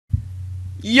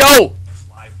Yo!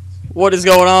 What is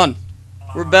going on?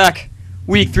 We're back.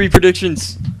 Week 3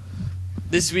 predictions.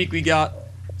 This week we got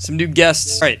some new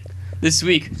guests. Alright, this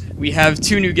week we have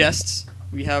 2 new guests.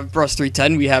 We have Brust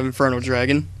 310, we have Infernal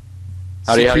Dragon.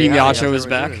 Supreme Yacho is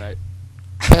back.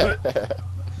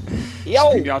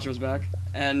 Yo! Supreme Yacho is back.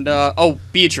 And, oh,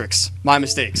 Beatrix. My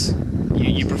mistakes.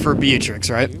 You prefer Beatrix,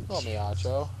 right? You call me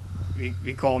Acho.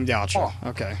 We call him Yacho.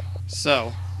 Okay.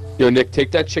 So. Yo, Nick,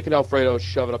 take that chicken Alfredo,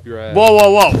 shove it up your ass. Whoa,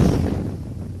 whoa, whoa!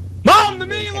 Mom, the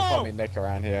You can't call me Milo! Nick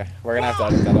around here. We're gonna have to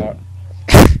edit that out.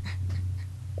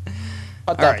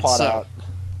 Cut that Alright, part so- out.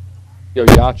 Yo,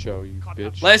 Yacho, you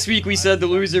bitch. Last week we said the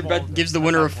loser gives the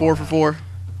winner a 4 for 4.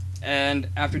 And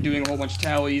after doing a whole bunch of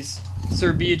tallies,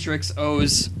 Sir Beatrix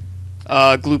owes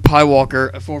Gloop Pie Walker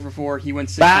a 4 for 4. He went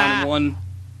 6-1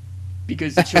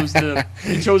 because he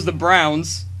chose the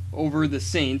Browns over the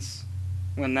Saints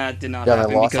when that did not Yeah, they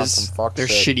happen lost on because some fuck their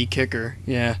shit. shitty kicker.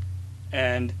 Yeah.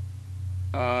 And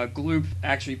Gloop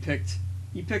actually picked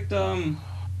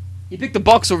the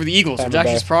Bucks over the Eagles, which Tampa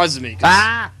actually Bay. surprises me.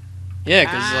 Ah! Yeah,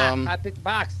 because I picked the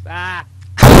box. Ah!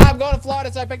 I'm going to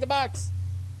Florida, so I picked the Bucks.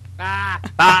 Ah!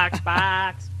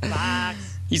 Box.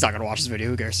 he's not gonna watch this video.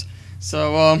 Who cares?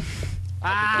 So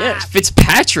Ah! yeah,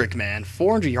 Fitzpatrick, man,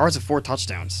 400 yards and 4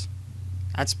 touchdowns.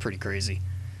 That's pretty crazy.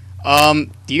 Do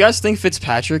you guys think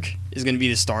Fitzpatrick is gonna be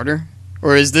the starter,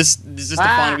 or is this the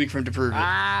final week for him to prove it?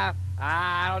 I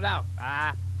don't know.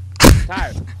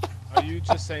 Tired. Are you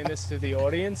just saying this to the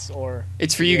audience, or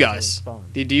It's for you Yeah, guys. it's fun.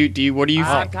 Do you what do you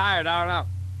I'm think? tired. I don't know.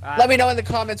 Let me know in the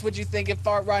comments what you think if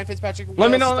Ryan Fitzpatrick will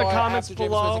let me know in the start comments after James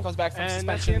below, Winston comes back from and that's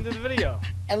the suspension. end of the video.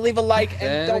 And leave a like, and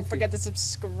Thank don't you. forget to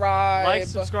subscribe. Like,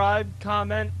 subscribe,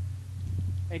 comment,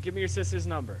 and give me your sister's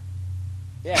number.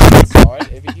 Yeah, he can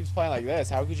start. If he keeps playing like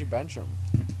this, how could you bench him?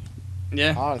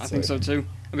 Yeah, I Honestly. think so too.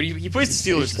 I mean, he plays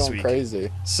the Steelers He's this going week, crazy.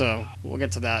 so we'll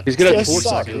get to that. He's gonna Steelers torch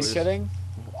suck. the Are you Steelers. kidding?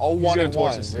 Oh, He's 1 gonna and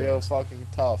torch 1. the Real Steelers. fucking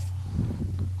tough.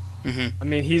 I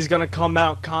mean, he's gonna come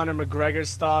out Conor McGregor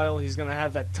style. He's gonna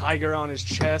have that tiger on his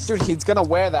chest. Dude, he's gonna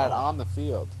wear that on the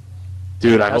field.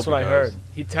 Dude, I That's hope what he I does. heard.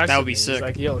 He texted That would be me. sick. He's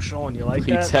like, "Yo, Sean, you like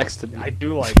He that?" texted me. I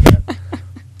do like that.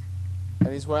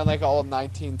 And he's wearing like an old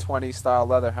 1920 style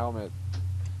leather helmet.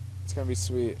 It's gonna be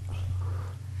sweet.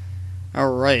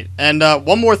 All right, and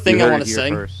one more thing You I heard want it to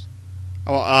here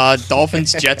say. first.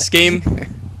 Dolphins Jets game.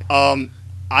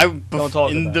 Don't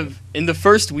talk in about the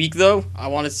first week though, I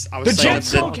was The saying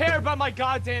Jets that, don't care about my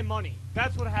goddamn money.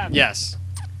 That's what happened. yes,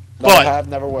 Never But- have,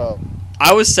 never will.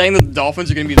 I was saying that the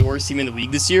Dolphins are going to be the worst team in the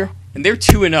league this year, and they're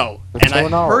 2-0. They're And I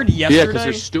 2-0. heard Yeah, because yesterday,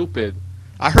 they're stupid.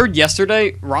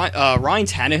 Ryan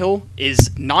Tannehill is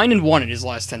 9-1 in his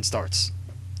last 10 starts.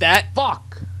 That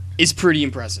Fuck. is pretty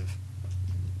impressive.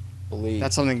 Believe.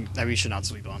 That's something that we should not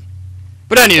sleep on.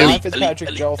 But anyway, Ryan Fitzpatrick,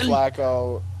 Joe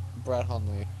Flacco, Brett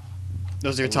Hundley.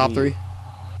 those are your top 3.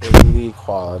 Elite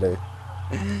quality.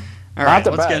 All right, Not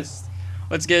the let's best.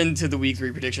 let's get into the week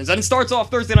 3 predictions. And it starts off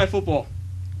Thursday Night Football.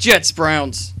 Jets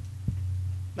Browns.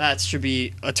 That should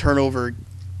be a turnover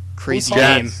crazy Who's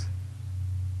game. Jets.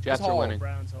 Jets are home? winning.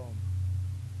 Browns home.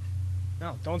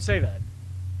 No, don't say that.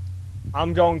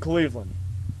 I'm going Cleveland.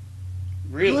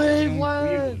 Really?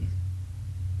 Cleveland.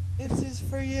 This is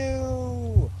for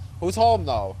you. Who's home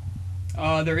though?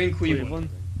 They're in Cleveland.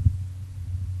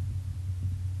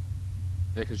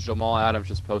 Yeah, because Jamal Adams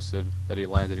just posted that he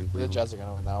landed in The Cleveland. Jets are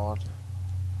gonna win that one.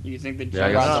 You think the Yeah,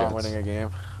 I Jets? got Browns the aren't Jets. winning a game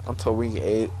until week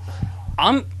 8.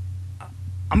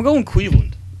 I'm going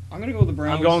Cleveland. I'm gonna go with the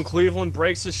Browns. I'm going Cleveland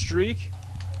breaks the streak.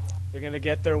 They're gonna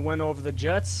get their win over the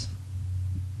Jets.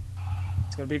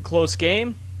 It's gonna be a close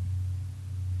game.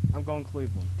 I'm going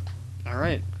Cleveland. All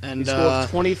right, He and scored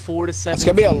 24 to 7. It's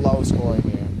gonna be a low scoring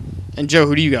game. and Joe,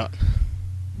 who do you got?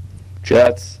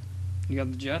 Jets. You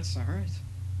got the Jets. All right.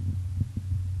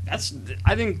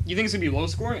 I think you think it's gonna be low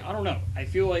scoring. I don't know. I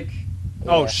feel like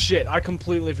Oh Yeah. shit! I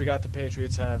completely forgot the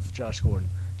Patriots have Josh Gordon.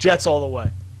 Jets all the way.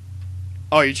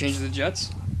 you changed to the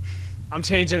Jets. I'm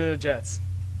changing to the Jets.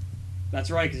 That's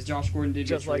right, because Josh Gordon did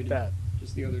Just get like traded that.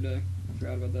 just the other day. I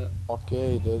forgot about that.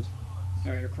 Okay, dude.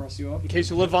 All right, I'll cross you off. In case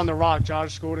you live on the rock,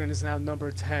 Josh Gordon is now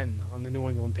number 10 on the New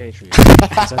England Patriots.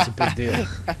 That's a big deal.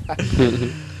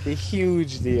 A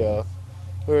huge deal.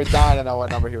 We were dying to know what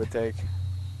number he would take.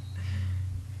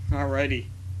 Alrighty.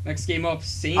 Next game up,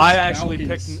 Saints. I actually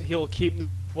Falcons. picked he'll keep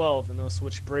 12 and they'll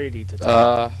switch Brady to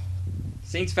 10.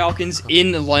 Saints Falcons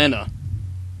in Atlanta.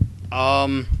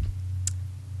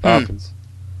 Falcons.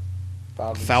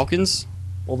 Falcons.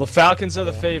 Well, the Falcons are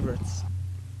the Yeah. favorites.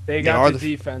 They They got are the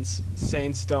the defense.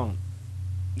 Saints don't.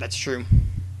 That's true.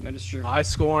 That is true. High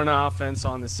scoring offense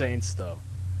on the Saints though.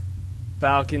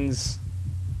 Falcons.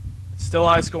 Still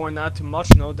high scoring, not too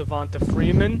much. No Devonta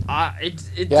Freeman.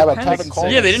 It Yeah, but depends. Tevin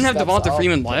Coleman Yeah, they didn't have steps Devonta up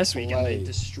Freeman to last week, and they play.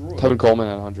 destroyed. Tevin Coleman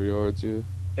had 100 yards, yeah.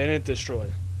 They didn't destroy.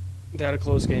 They had a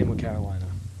close game with Carolina.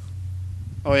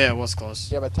 Oh yeah, it was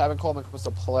close. Yeah, but Tevin Coleman comes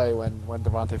to play when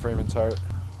Devontae Freeman's hurt.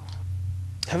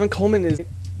 Tevin Coleman is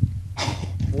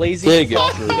lazy. Big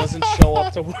fuck who injury. doesn't show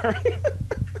up to work.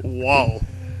 Whoa.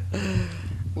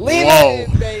 Leave Whoa. it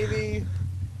in, baby.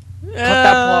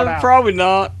 that part out. Probably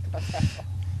not.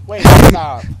 Wait,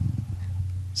 stop.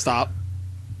 Stop.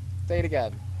 Say it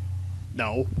again.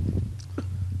 No.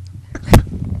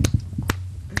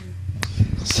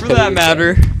 For that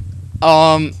matter,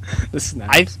 This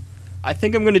is I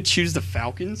think I'm gonna choose the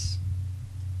Falcons.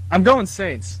 I'm going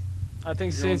Saints. I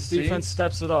think You're going Saints defense Saints?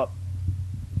 steps it up.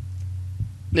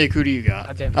 Nick, who do you got?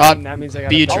 Goddamn, that means I got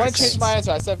Beatrice. I want Saints. to change my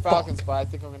answer. I said Falcons, but I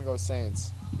think I'm gonna go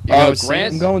Saints You go Grant?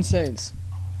 Saints? I'm going Saints.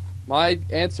 My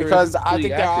answer because is I think completely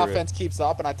their accurate. offense keeps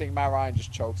up, and I think Matt Ryan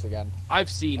just chokes again. I've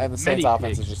seen And the many Saints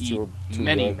offense pigs is just eat too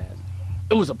many good. men.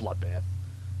 It was a bloodbath.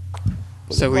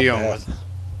 So who are you going Yeah. with?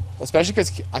 Especially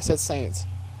because I said Saints.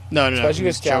 No. Especially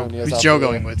Who's with Joe, Karen, he has who's up Joe there.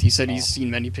 going with? He said he's Oh. seen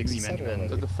many pigs He eat said many it men.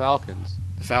 already. The Falcons.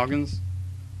 The Falcons?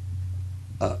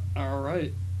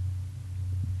 Alright.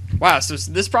 Wow, so this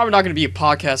is probably not going to be a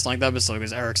podcast like that episode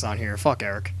because Eric's not here. Fuck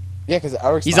Eric. Yeah, because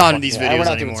Eric's He's not not in fucking these here, and we're videos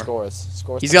not doing anymore.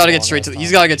 Scores. He's got to get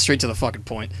straight to the fucking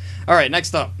point. All right,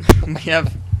 next up,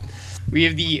 we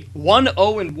have the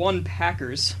 1-0-1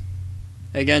 Packers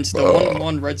against the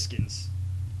 1-1 Redskins.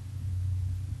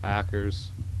 Packers.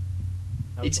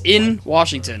 It's in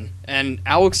Washington, and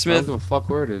Alex I don't Smith, give a fuck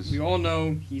where it is. we all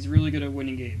know he's really good at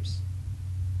winning games.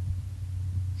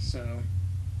 So,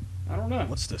 I don't know.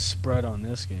 What's the spread on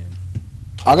this game?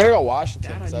 I'm gonna go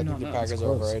Washington That I because do I not think the know. Packers It's are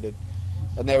close. overrated,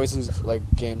 and they always lose like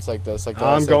games like this, like the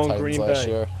I'm LA going Titans Green last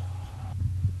Bay. year.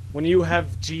 When you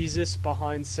have Jesus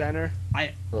behind center,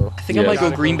 I Oh. think I Yeah. might go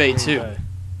gotta Green Bay too. Bay.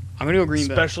 I'm gonna go Green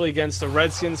Bay. Especially against the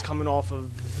Redskins coming off a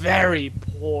very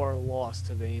poor loss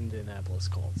to the Indianapolis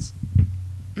Colts.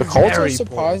 The Colts are Very poor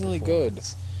surprisingly good.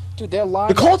 performance. Dude, their linebacker.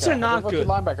 The Colts are their not rookie good.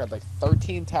 Linebacker had like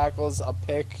 13 tackles, a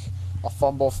pick, a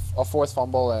fumble, a forced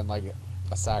fumble, and like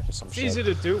a sack or some It's shit. easy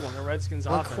to do when the Redskins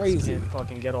They're offense crazy. can't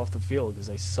fucking get off the field because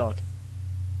they suck.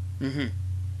 Mm-hmm.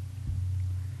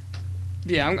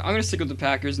 Yeah, I'm gonna stick with the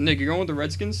Packers. Nick, you're going with the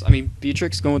Redskins? I mean,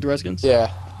 Beatrix going with the Redskins?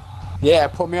 Yeah. Yeah,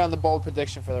 put me on the bold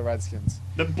prediction for the Redskins.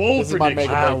 The bold This is my prediction. make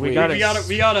or Wow, break we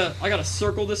week. gotta- I gotta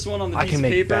circle this one on the I piece can of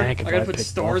make paper. bank if I gotta I put pick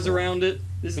stars Buffalo. around it.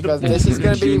 This is Because the this is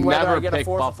going to be You whether never I get a pick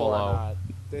 4 for 4 or Buffalo. not.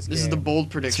 this is the game. bold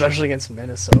prediction. Especially against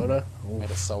Minnesota. Ooh.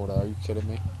 Minnesota. Are you kidding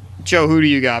me? Joe, who do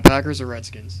you got? Packers or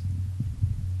Redskins?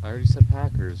 I already said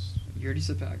Packers. You already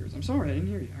said Packers. I'm sorry, I didn't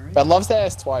hear you. All right. Ben loves to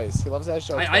ask twice. He loves to ask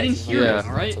Joe I twice. didn't He's hear not it,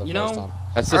 listening alright? to the You first know?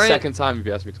 That's the All right. second time you've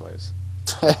asked me twice.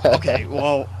 time. Okay,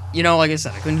 well, like I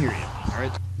said, I couldn't hear you. All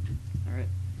right.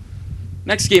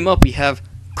 Next game up, we have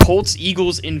Colts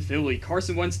Eagles in Philly.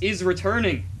 Carson Wentz is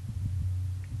returning.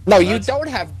 No, you That's- don't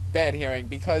have bad hearing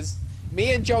because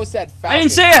me and Joe said Falcons. I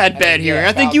didn't say I had and bad then you hearing.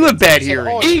 had I think you had Falcons. bad So, hearing.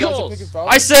 oh, you guys are Eagles! picking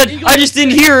Falcons? I said Eagles I just in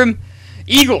didn't six. hear him.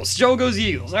 Eagles. Joe goes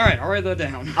Eagles. All right, I'll write that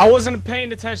down. I wasn't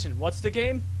paying attention. What's the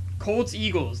game? Colts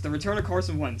Eagles. The return of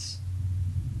Carson Wentz.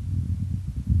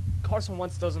 Carson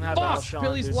Wentz doesn't have Fuck, Alshon.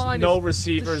 Philly's There's line no is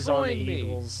receivers on the destroying me.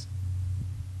 Eagles.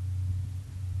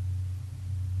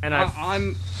 And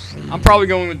I'm probably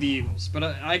going with the Eagles, but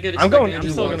I get. I'm expecting I'm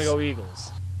still Eagles. gonna go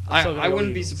Eagles. I'm I still gonna go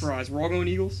wouldn't be Eagles. surprised. We're all going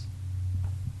Eagles.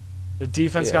 The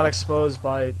defense Yeah. got exposed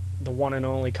by the one and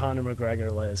only Conor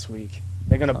McGregor last week.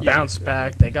 They're gonna Yeah. bounce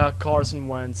back. They got Carson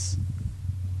Wentz.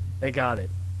 They got it.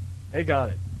 They got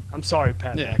it. I'm sorry,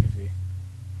 Pat Yeah.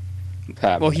 McAfee.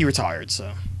 Pat. Well, he retired,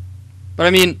 so. But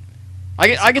I mean, I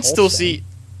He's a could Colts still fan. see.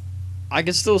 I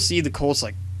could still see the Colts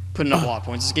like putting up a lot of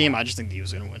points this game. I just think the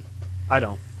Eagles are gonna win. I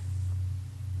don't.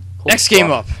 Next game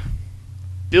up,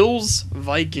 Bills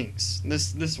Vikings.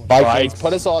 This one. Vikings.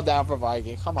 Put us all down for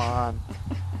Vikings. Come on.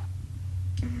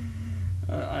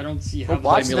 I don't see how.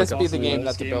 Watch me this like be a the fool game in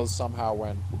that this the game. Bills somehow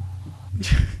win.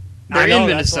 They're I know, in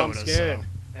that's why I'm Minnesota, scared. so.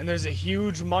 And there's a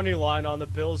huge money line on the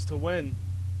Bills to win.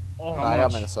 Oh, How I much?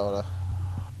 got Minnesota.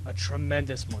 a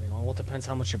tremendous money line. Well, it depends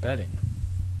how much you're betting.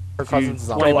 Kirk Cousins is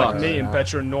on Play fire like right me and now.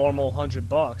 bet your normal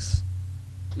 $100.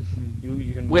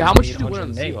 You can Wait, win how much did you win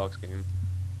on the 808. Seahawks game?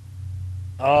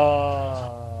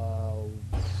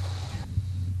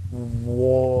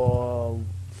 Whoa.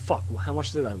 Fuck, how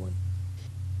much did I win?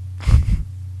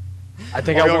 I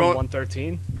think Oh, I you're won going-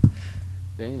 113.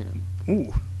 Damn.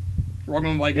 Ooh. We're all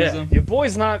going Vikings Yeah, though. your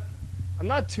boy's not. I'm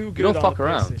not too good don't on fuck the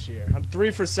around. picks this year. I'm 3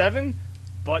 for 7,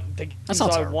 but the games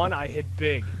not I terrible. won, I hit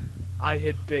big. I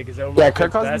hit big. Is that Yeah,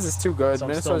 Kirk Cousins is too good. So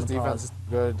I'm still Minnesota's in the defense is too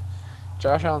good.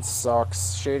 Josh Allen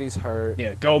sucks. Shady's hurt.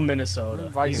 Yeah, go Minnesota.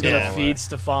 Vikings He's gonna Yeah. feed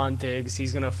Stephon Diggs.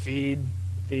 He's gonna feed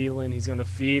Thielen. He's gonna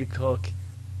feed Cook.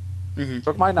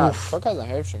 Cook might not. Cook has a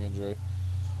hamstring injury.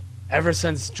 Ever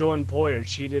since Jordan Poyer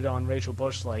cheated on Rachel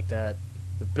Bush like that,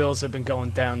 the Bills have been going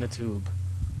down the tube.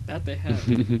 That they have.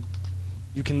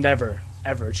 You can never,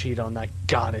 ever cheat on that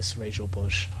goddess Rachel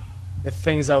Bush. The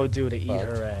things I would do to eat Fuck.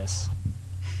 her ass.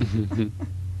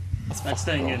 That's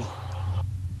staying in.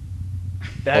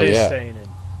 That Oh, is yeah. staying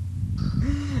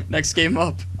in. Next game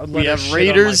up, I'd we let her have shit on my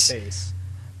Raiders. face.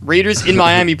 Raiders in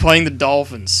Miami playing the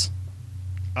Dolphins.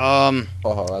 Oh,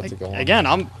 that's a good one. Again,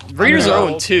 Raiders I'm are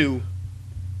going 0-2.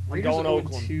 I'm Raiders going are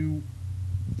Oakland. 0-2.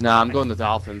 Nah, I'm going the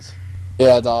Dolphins.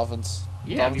 Yeah, Dolphins.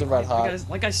 Yeah, Dolphins are red hot.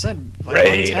 like I said, like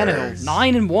Raiders. Tannehill,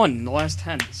 9-1 in the last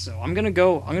 10. So I'm gonna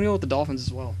go with the Dolphins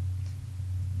as well.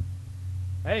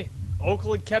 Hey,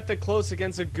 Oakland kept it close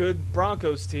against a good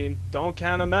Broncos team. Don't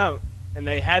count them out. And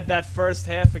they had that first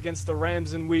half against the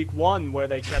Rams in Week 1 where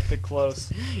they kept it close.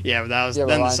 Yeah, but that was Yeah, but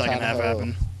then the Ryan second half Tannehill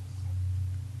happened.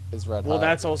 Is red Well, hot.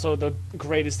 that's also the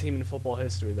greatest team in football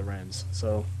history, the Rams.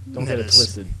 So don't get That it is.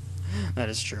 twisted. That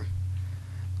is true.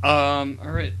 All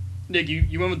right, Nick,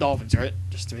 you went with Dolphins, right?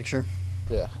 Just to make sure.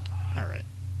 Yeah. All right.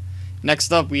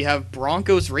 Next up, we have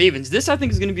Broncos Ravens. This I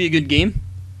think is going to be a good game.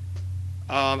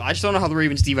 I just don't know how the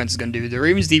Ravens defense is going to do. The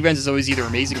Ravens defense is always either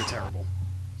amazing or terrible.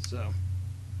 So.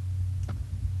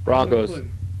 Broncos.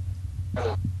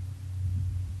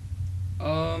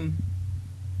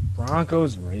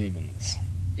 Broncos, Ravens.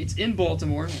 It's in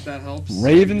Baltimore, if that helps.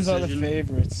 Ravens are the Decision.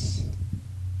 favorites.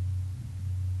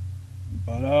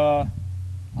 But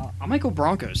I might go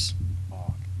Broncos.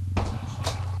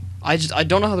 I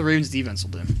don't know how the Ravens defense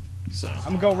will do. So. I'm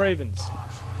gonna go Ravens.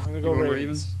 I'm gonna go You going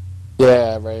Ravens.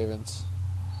 Yeah, Ravens.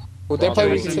 Well, they play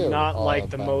Broncos week Ravens two. not Oh, like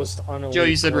the Bengals. most unelite Joe,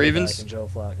 you said quarterback Ravens? in Joe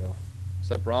Flacco.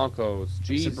 Said Broncos. You said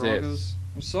Jesus. Broncos?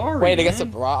 I'm sorry. Wait, against the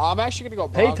man. I'm actually gonna go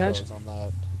Pay Broncos attention. on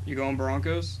that. You going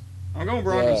Broncos? I'm going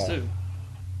Broncos Yeah. too.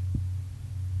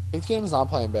 His game's not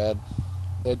playing bad.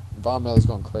 Von Miller's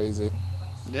going crazy.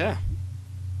 Yeah.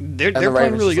 They're And the playing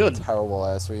Ravens really just good. looked terrible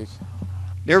last week.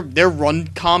 Their run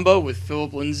combo with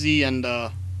Philip Lindsay and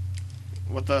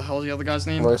what the hell is the other guy's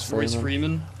name? Royce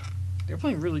Freeman. They're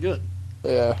playing really good.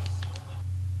 Yeah.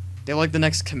 They're like the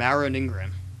next Kamara and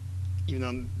Ingram, even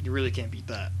though you really can't beat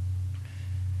that.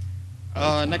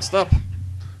 Next up,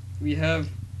 we have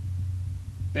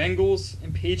Bengals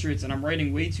and Patriots, and I'm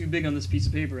writing way too big on this piece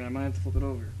of paper, and I might have to flip it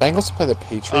over. Bengals play the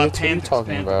Patriots. What are you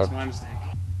talking Panthers, about? my mistake.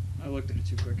 I looked at it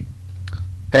too quick.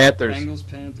 Panthers. Bengals,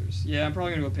 Panthers. Yeah, I'm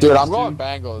probably gonna go Panthers. Dude, I'm going too.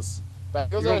 Bengals.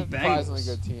 Bengals You're are going a surprisingly Bengals.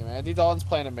 good team. Andy Dalton's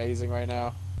playing amazing right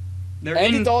now. They're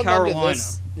Andy in Dalton under Carolina.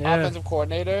 this Yeah. offensive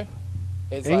coordinator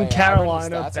is In like,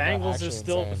 Carolina, I read his stats, Bengals actually are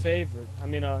still the insane. favorite. I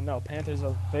mean, no, Panthers are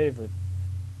the favorite.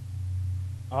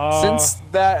 Since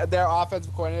their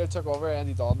offensive coordinator took over,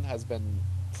 Andy Dalton has been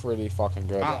pretty fucking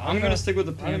good. I'm gonna stick with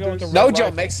the I'm gonna go with Panthers. the No Red Joe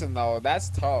Rifle. Mixon though, that's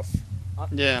tough.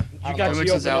 Yeah, You got Joe Gio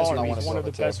Mixon's out, so I Bernard. wanna He's go one of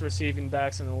the with it. best receiving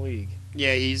backs in the league.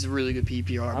 yeah, he's a really good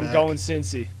PPR. I'm back. going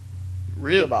Cincy.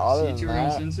 Really. But other than C2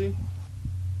 that- and Cincy.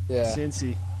 Yeah.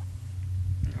 Cincy.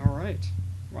 All right.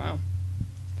 Wow.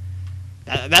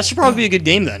 That should probably be a good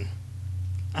game then.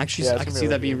 Actually, Yeah, I it's can gonna see be a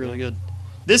that really being good really good.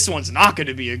 This one's not going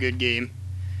to be a good game.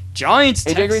 Giants.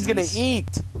 AJ Green's Texans. gonna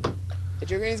eat.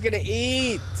 AJ Green's gonna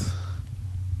eat.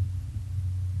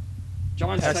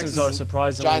 Giants. Texans Texans. are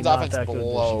surprisingly Giants not offense that good this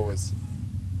year. blows.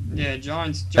 Yeah,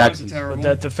 Giants are Texans. terrible. But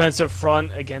that defensive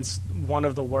front against one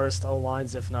of the worst O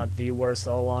lines, if not the worst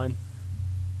O line.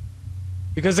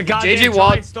 Because the goddamn J.J.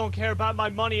 Watt- Giants don't care about my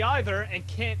money either and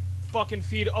can't fucking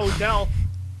feed Odell.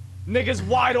 Nigga's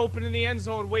wide open in the end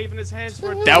zone waving his hands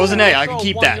for a That was an A. I throw, can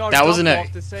keep 1 that. yard That was an dump A.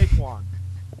 off to Saquon.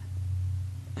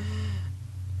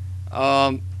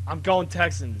 I'm going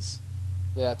Texans.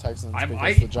 Yeah, Texans. I- because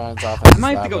I- the Giants offense. I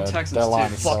might is have to that go bad. Texans, Their too.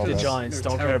 line is Fuck so The the bad. Giants They're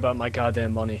don't care terrible. about my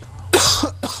goddamn money.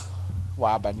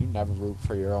 Wow, Ben, you never root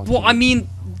for your own. Well, team. I mean,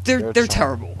 they're They're they're trying.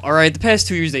 terrible. All right, the past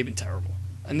 2 years they've been terrible,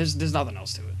 and there's nothing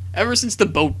else to it. Ever since the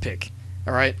boat pick,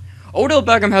 all right. Odell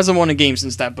Beckham hasn't won a game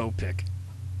since that boat pick.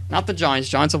 Not the Giants.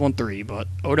 Giants have won 3, but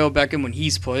Odell Beckham, when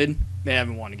he's played, they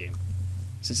haven't won a game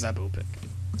since that boat pick.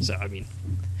 So I mean,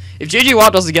 if J.J.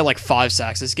 Watt doesn't get like 5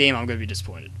 sacks this game, I'm gonna be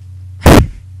disappointed. Yeah,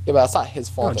 but that's not his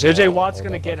fault. No, at J.J. all. Watt's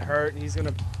gonna get hurt. He's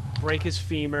gonna break his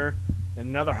femur. And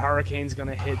another hurricane's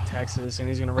gonna hit Texas, and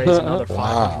he's gonna raise another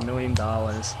Wow. $500 million.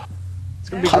 It's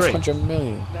gonna be Half great. $500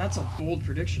 million. That's a bold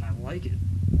prediction. I like it.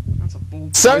 That's a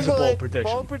bold. That is a Circle bold it. prediction.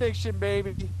 Bold prediction,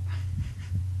 baby.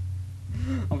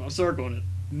 I'm circling it.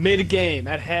 Mid-game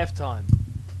at halftime,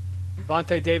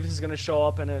 Vontae Davis is gonna show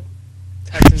up in a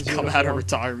Texans Come out of uniform,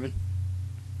 retirement.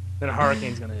 then a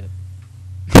hurricane's gonna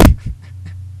hit.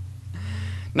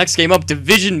 Next game up,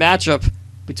 division matchup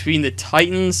between the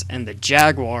Titans and the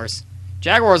Jaguars.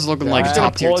 Jaguars looking like a Yeah.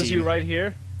 top tier Pause you team. right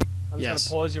here. I'm Yes. just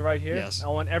gonna pause you right here. Yes. I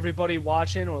want everybody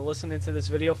watching or listening to this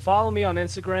video, follow me on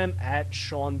Instagram at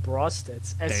Sean Brust.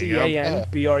 It's There you go.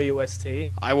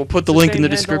 SEANBRUST. I will put the It's the link in same the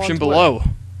handle description on Twitter. below.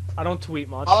 I don't tweet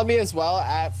much. Follow me as well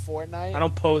at Fortnite. I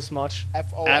don't post much,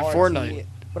 Fortnite.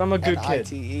 but I'm a good kid.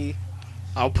 Fortnite.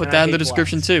 I'll put And that I in the hate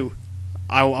description blacks. too.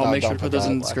 I'll No, make sure don't to put those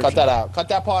in the that. description. Cut that out. Cut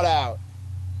that part out.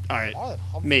 All right, Oh,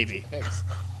 maybe. picks.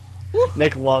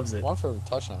 Nick loves it. One for a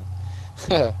touchdown.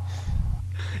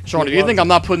 Sean, He if you think loves I'm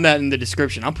not putting that in the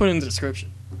description, I'm putting it in the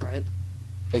description. Right?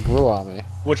 They grew on me.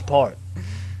 Which part?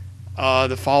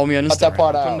 The follow me on Instagram. Cut that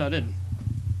part I'm putting out. that in.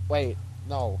 Wait,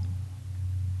 no.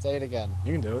 Say it again.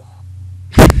 You can do it.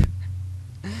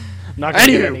 I'm not gonna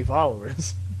get Anywho. any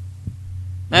followers.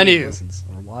 Anywho, Listens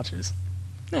or watches.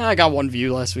 I got 1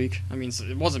 view last week. I mean,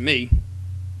 it wasn't me.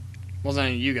 It wasn't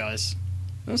any of you guys.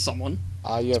 It was someone.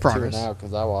 You It's have two progress. now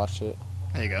because I watched it.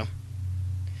 There you go.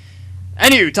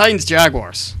 Anywho, Titans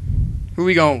Jaguars. Who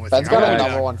we going with? Ben's here? got I'm a going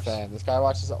number Jaguars. one fan. This guy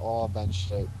watches all Ben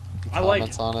shit. He I like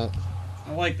comments on it.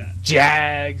 I like that.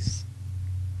 Jags.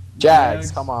 Jags,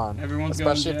 come on. Everyone's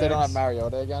Especially going if they don't have Jags.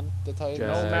 Mariota again. The Titans.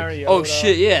 Jags. No Mariota. Oh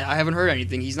shit! Yeah, I haven't heard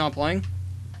anything. He's not playing.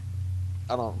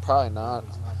 Probably not.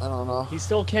 I don't know. He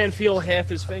still can't feel half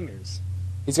his fingers.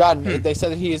 He's gotten. They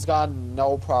said that he has gotten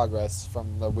no progress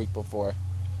from the week before.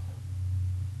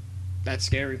 That's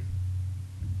scary.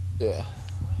 Yeah.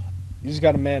 You just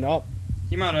got to man up.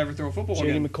 He might never throw a football J.D.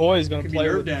 again. McCoy is going to Could be play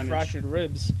nerve with damage. fractured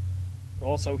ribs.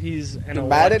 Also, he's an The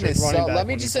Madden electric is running so. back Let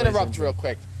me when he just plays interrupt injured. real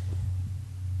quick.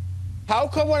 How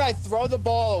come when I throw the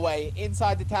ball away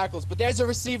inside the tackles, but there's a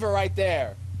receiver right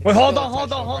there? Wait, It's hold still a on, hold on,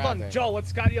 touchdown hold on. grounding. Joe,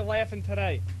 what's got you laughing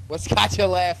today? What's got you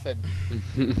laughing?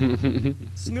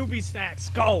 Snoopy snacks,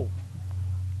 go!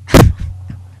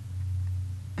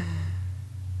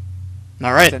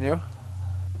 All right, Continue.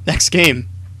 next game.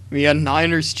 We got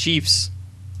Niners Chiefs.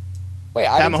 Wait,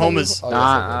 I Pat didn't tell you- Mahomes. Oh, yes,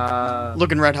 I did.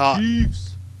 Looking red hot.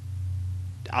 Chiefs.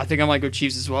 I think I might go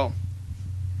Chiefs as well.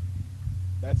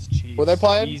 That's Chiefs. Who they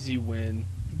playing? Easy win.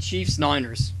 Chiefs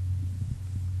Niners.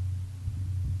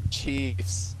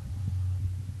 Chiefs.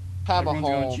 Pat Everyone's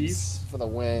going Mahomes Chiefs? for the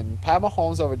win. Pat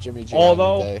Mahomes over Jimmy G.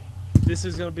 Although- any day. This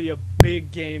is going to be a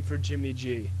big game for Jimmy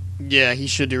G. Yeah, he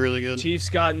should do really good. Chiefs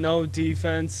got no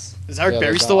defense. Is Eric Yeah,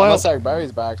 Berry they still don't. out? Unless Eric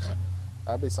Berry's back,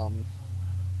 that'd be something.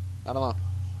 I don't know.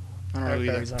 I don't know Eric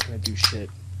either. Berry's not going to do shit.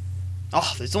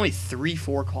 Oh, there's only 3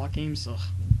 4 o'clock games. Ugh.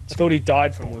 I thought he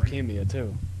died from Boring. leukemia,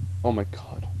 too. Oh my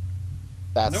god.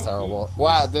 That's Nope. terrible.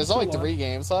 Wow, there's Still only alive. 3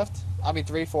 games left. I mean,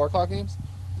 3 4 o'clock games.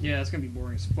 Yeah, it's gonna be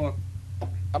boring as fuck.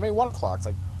 I mean, 1 o'clock's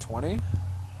like 20.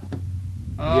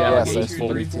 Yeah, Yeah, one, so two, it's three,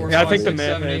 42. four, Yeah, I five, think the six, math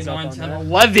seven, eight, adds up nine, on 10, that.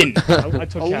 11. I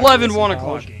took 11 calculus 1 in o'clock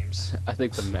college. games. I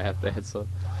think the math adds up.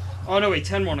 Oh no, wait,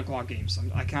 10 1 o'clock games.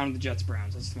 I counted the Jets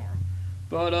Browns. That's tomorrow.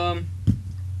 But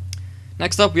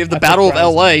next up we have the I took Battle of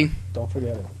Browns. LA. Don't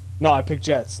forget it. No, I picked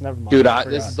Jets. Never mind. Dude, I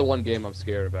this forgot. is the one game I'm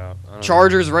scared about. I don't know.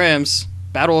 Chargers Rams.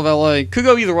 Battle of LA. Could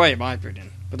go either way in my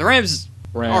opinion. But the Rams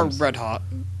Rams. are red hot.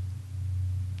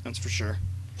 That's for sure.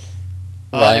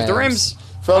 If the Rams,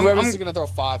 Phil I'm- Rivers I'm- is gonna throw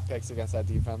 5 picks against that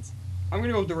defense. I'm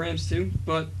gonna go with the Rams too.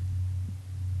 But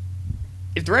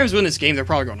if the Rams win this game, they're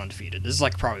probably going undefeated. This is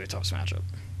like probably the toughest matchup.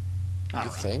 I You don't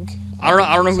know. think? I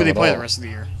don't know who So they at play all. the rest of the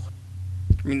year.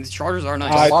 I mean, the Chargers are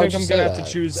nice. I Why think would I'm you gonna say have to that?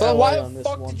 choose So LA why on the this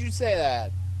fuck one. did you say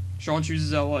that? Sean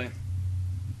chooses LA.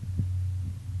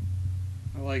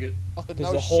 I like it. Because Because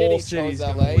no the shit whole he city's chose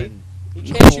gonna LA. win. He The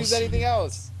can't whole choose city. anything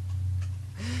else.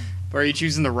 But are you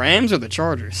choosing the Rams or the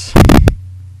Chargers?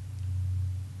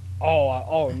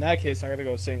 Oh, in that case, I gotta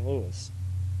go St. Louis.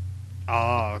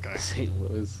 Oh, okay. St.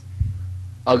 Louis.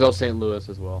 I'll go St. Louis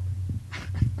as well.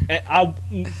 And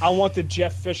I want the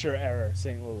Jeff Fisher era,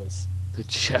 St. Louis. The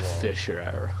Jeff Fisher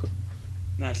era.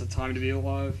 That's the time to be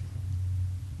alive.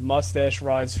 Mustache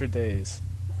rides for days.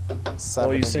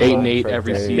 7 you say 8-8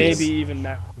 every season. Maybe even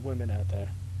met women out there.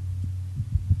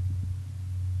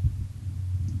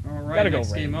 All right, Gotta go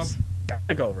next game up, Rams.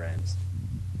 Gotta go Rams.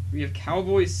 we have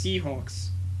Cowboys Seahawks.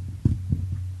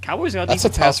 Cowboys got That's a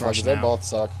decent pass tough one. rush 'Cause they now. both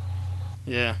suck.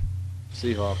 Yeah,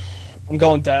 Seahawks. I'm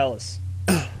going Dallas.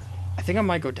 I think I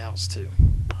might go Dallas too.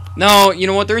 No, you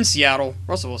know what? They're in Seattle.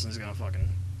 Russell Wilson's gonna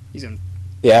he's gonna.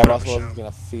 Yeah, Put up a Russell show. Wilson's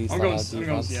gonna feast I'm on going. that I'm going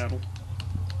defense. Seattle.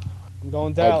 I'm going I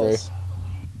agree. Dallas.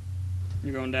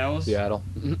 You going Dallas? Seattle.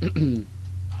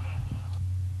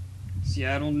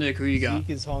 Seattle. Nick, who you got? Zeke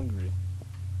is hungry.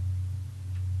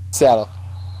 Seattle.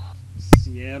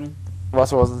 Seattle.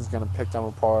 Russell Wilson's gonna pick them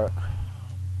apart.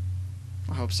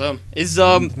 I hope so. Is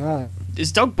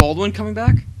Doug Baldwin coming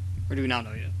back, or do we not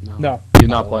know yet? No. He's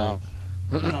not Oh, playing.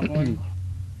 wow. Not playing.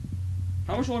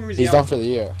 How much longer is he He's out? done for the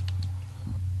year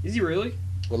Is he really?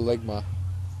 with Ligma.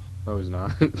 No, he's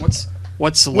not.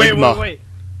 What's Wait, Ligma? wait.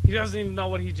 He doesn't even know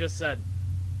what he just said.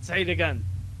 Say it again.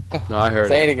 No, I heard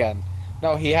Say it. it again.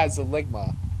 No, he has the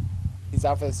Ligma. He's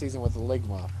out for the season with the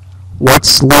Ligma.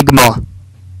 What's Ligma?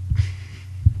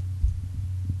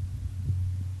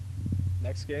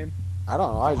 Next game. I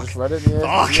don't know. I just read it in the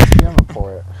Fuck. ESPN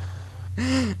report.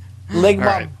 Ligma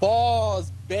Alright.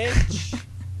 balls, bitch.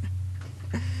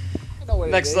 I know what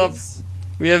Next it up. is.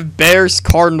 We have Bears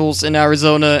Cardinals in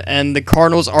Arizona, and the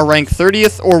Cardinals are ranked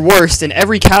 30th or worst in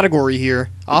every category here: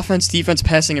 offense, defense,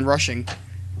 passing, and rushing.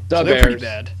 The So they're pretty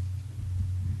Bears. bad.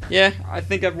 Yeah, I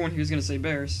think everyone here is gonna say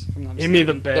Bears. If I'm not Give me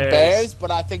the mistaken. Bears. The Bears,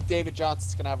 but I think David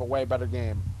Johnson's gonna have a way better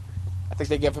game. I think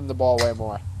they give him the ball way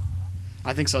more.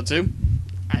 I think so too.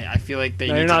 I feel like they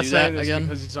No, need you're to not do saying that this again.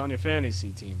 because he's on your fantasy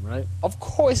team, right? Of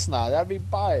course not. That'd be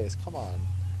biased. Come on.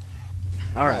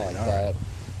 All I right. like that.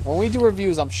 When we do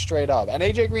reviews, I'm straight up. And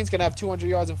AJ Green's gonna have 200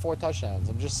 yards and 4 touchdowns.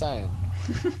 I'm just saying.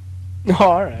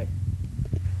 All right.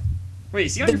 Wait,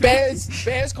 is he on The your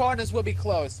Bears Cardinals will be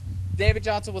close. David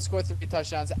Johnson will score 3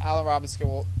 touchdowns. Allen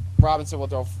Robinson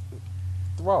will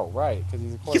throw right because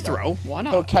he's a You quarterback. throw? Why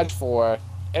He'll not? catch 4.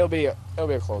 It'll be a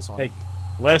close one. Hey.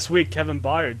 Last week, Kevin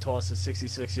Byard tossed a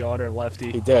 66-yarder He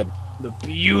lefty. did. The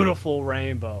beautiful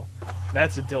rainbow.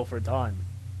 That's a deal for time.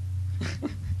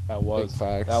 That was Big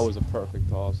facts. that was a perfect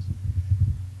toss.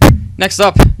 Next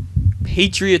up,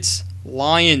 Patriots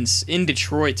Lions in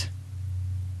Detroit.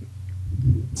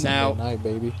 Now Sunday night,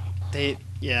 baby.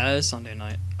 yeah, it's Sunday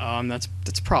night.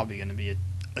 That's probably gonna be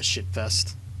a shit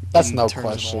fest. That's in no terms of the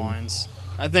question. Lions.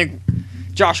 I think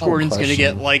Josh No Gordon's gonna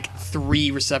get question. like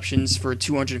 3 receptions for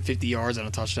 250 yards and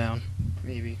a touchdown,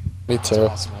 maybe. Me It's too.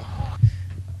 possible.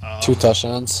 2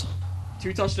 touchdowns.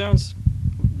 2 touchdowns.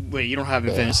 Wait, you don't have him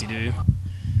in Yeah. fantasy, do you?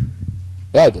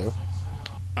 Yeah, I do.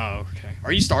 Oh, okay.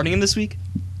 Are you starting him this week?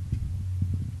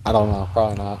 I don't know.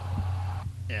 Probably not.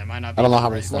 Yeah, it might not be. I don't know how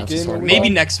many right. snaps game he's are starting. we Maybe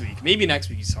on? next week. Maybe next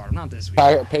week you start him, not this week.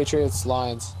 Patriots,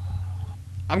 Lions,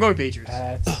 I'm going Patriots.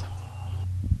 Pats.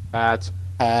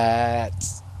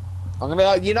 Pats. I'm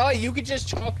gonna. You know what? You could just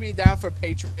chalk me down for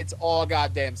Patriots all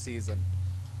goddamn season.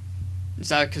 Is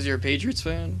that because you're a Patriots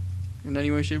fan in any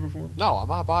way, shape, or form? No, I'm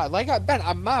not biased. Like I bet,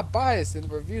 I'm not biased in the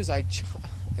reviews.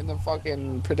 In the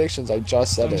fucking predictions, I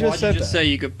just said You it. just Why'd said you just that. say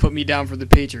you could put me down for the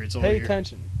Patriots over Pay here?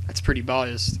 attention. That's pretty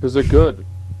biased. Because they're good.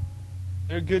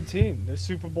 They're a good team. They're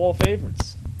Super Bowl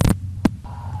favorites.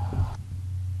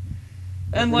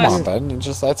 And Come on, last Ben.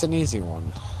 That's an easy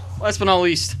one. but not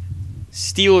least,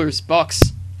 Steelers Bucks.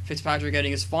 Fitzpatrick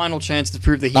getting his final chance to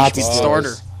prove that he Not should be the the Steelers.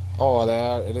 starter. Oh, they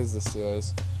are. It is the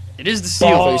Steelers. It is the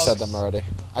I thought Steelers. you said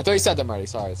them already.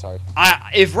 Sorry.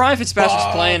 If Ryan Fitzpatrick's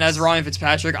playing as Bucks. Ryan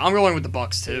Fitzpatrick, I'm going with the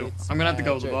Bucks too. I'm gonna have to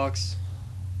go with the Fitzmagic. Bucks.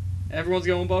 Everyone's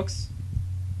going Bucks.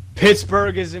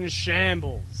 Pittsburgh is in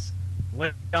shambles.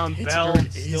 Le'Veon Bell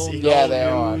Pittsburgh still is in- Yeah, no they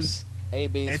are. news.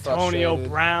 AB's Antonio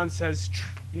frustrated. Brown says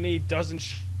me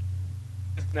doesn't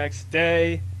the next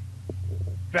day.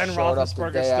 Ben Showed up the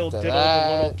Roethlisberger day still after diddled the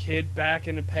little that. kid back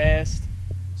in the past,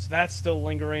 so that's still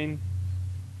lingering.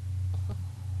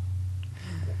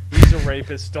 He's a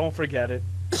rapist. Don't forget it.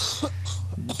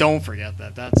 Don't forget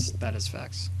that. That is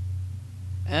facts.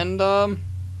 And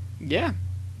yeah,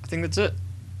 I think that's it.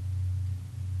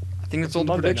 I think that's all the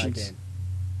Monday night predictions. game.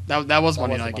 That was That Monday was the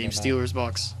night game. Monday night. Steelers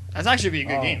Bucks. That's actually be a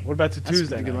good Oh, game. what about the That's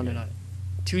Tuesday a good night? Monday game? night.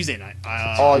 Tuesday night.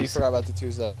 Oh, you forgot about the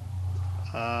Tuesday.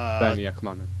 Ben, yeah, come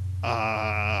on, man.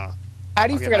 How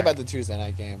do you Okay, forget bye. about the Tuesday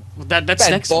night game? well, that's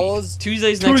Ben, next Bulls- week.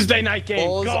 Tuesday's next. Tuesday night game.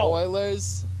 Bulls, Go.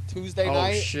 Oilers, Tuesday Oh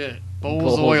night. shit. Bulls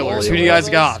Bulls, Oilers. Who do you Oilers? guys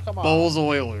got? Come on. Bulls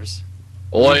Oilers.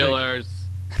 Oilers.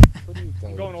 What do you I'm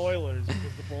think? going Oilers because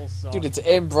the Bulls suck. Dude, it's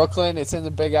in Brooklyn. It's in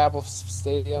the Big Apple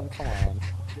Stadium. Come on.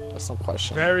 That's no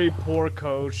question. Very poor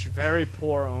coach. Very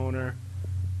poor owner.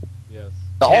 Yes.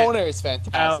 The Yeah. owner is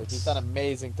fantastic. Outs. He's done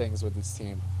amazing things with his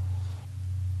team.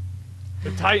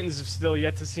 The Titans have still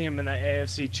yet to see him in the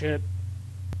AFC chip.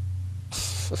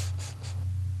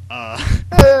 I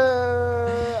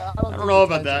I don't know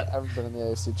about that. Ever been in the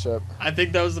AFC chip?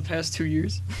 think that was the past 2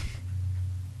 years.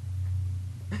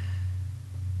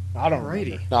 I don't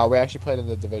Alrighty. No, we actually played in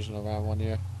the divisional round one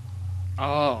year,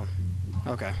 Oh.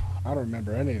 Okay. I don't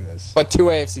remember any of this. but 2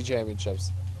 AFC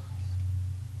championships.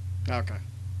 Okay.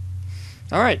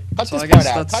 All right. Cut so this I part guess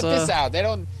out. that's, Cut this out. They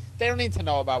don't need to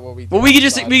know about what we. Well, do we could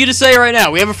just say it right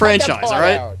now. We have a Cut that franchise. part All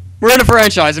right. out. We're in a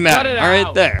franchise, Cut Matt. it All right,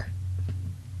 out. there.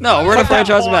 No, we're in a Cut that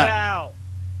franchise, part Matt. out.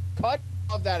 Cut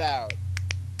all of that out.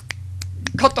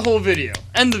 Cut the whole video.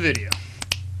 End the video.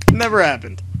 Never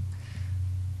happened.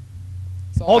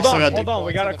 So Hold still on, got hold the on.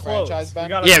 We points gotta in the close. franchise, Ben?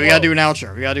 Yeah, we gotta do an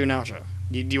outro. We gotta do an outro.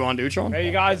 Do you want to do it, Sean? Hey,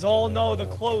 you guys all know the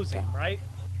closing, right?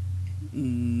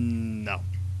 No.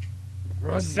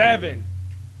 7,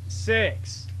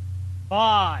 6,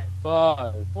 5,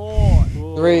 5, 4,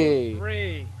 3,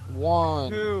 3, 1.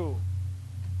 2,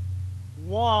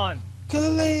 1.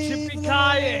 Cleveland.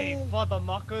 Chippy-ki-yay,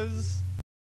 motherfuckers.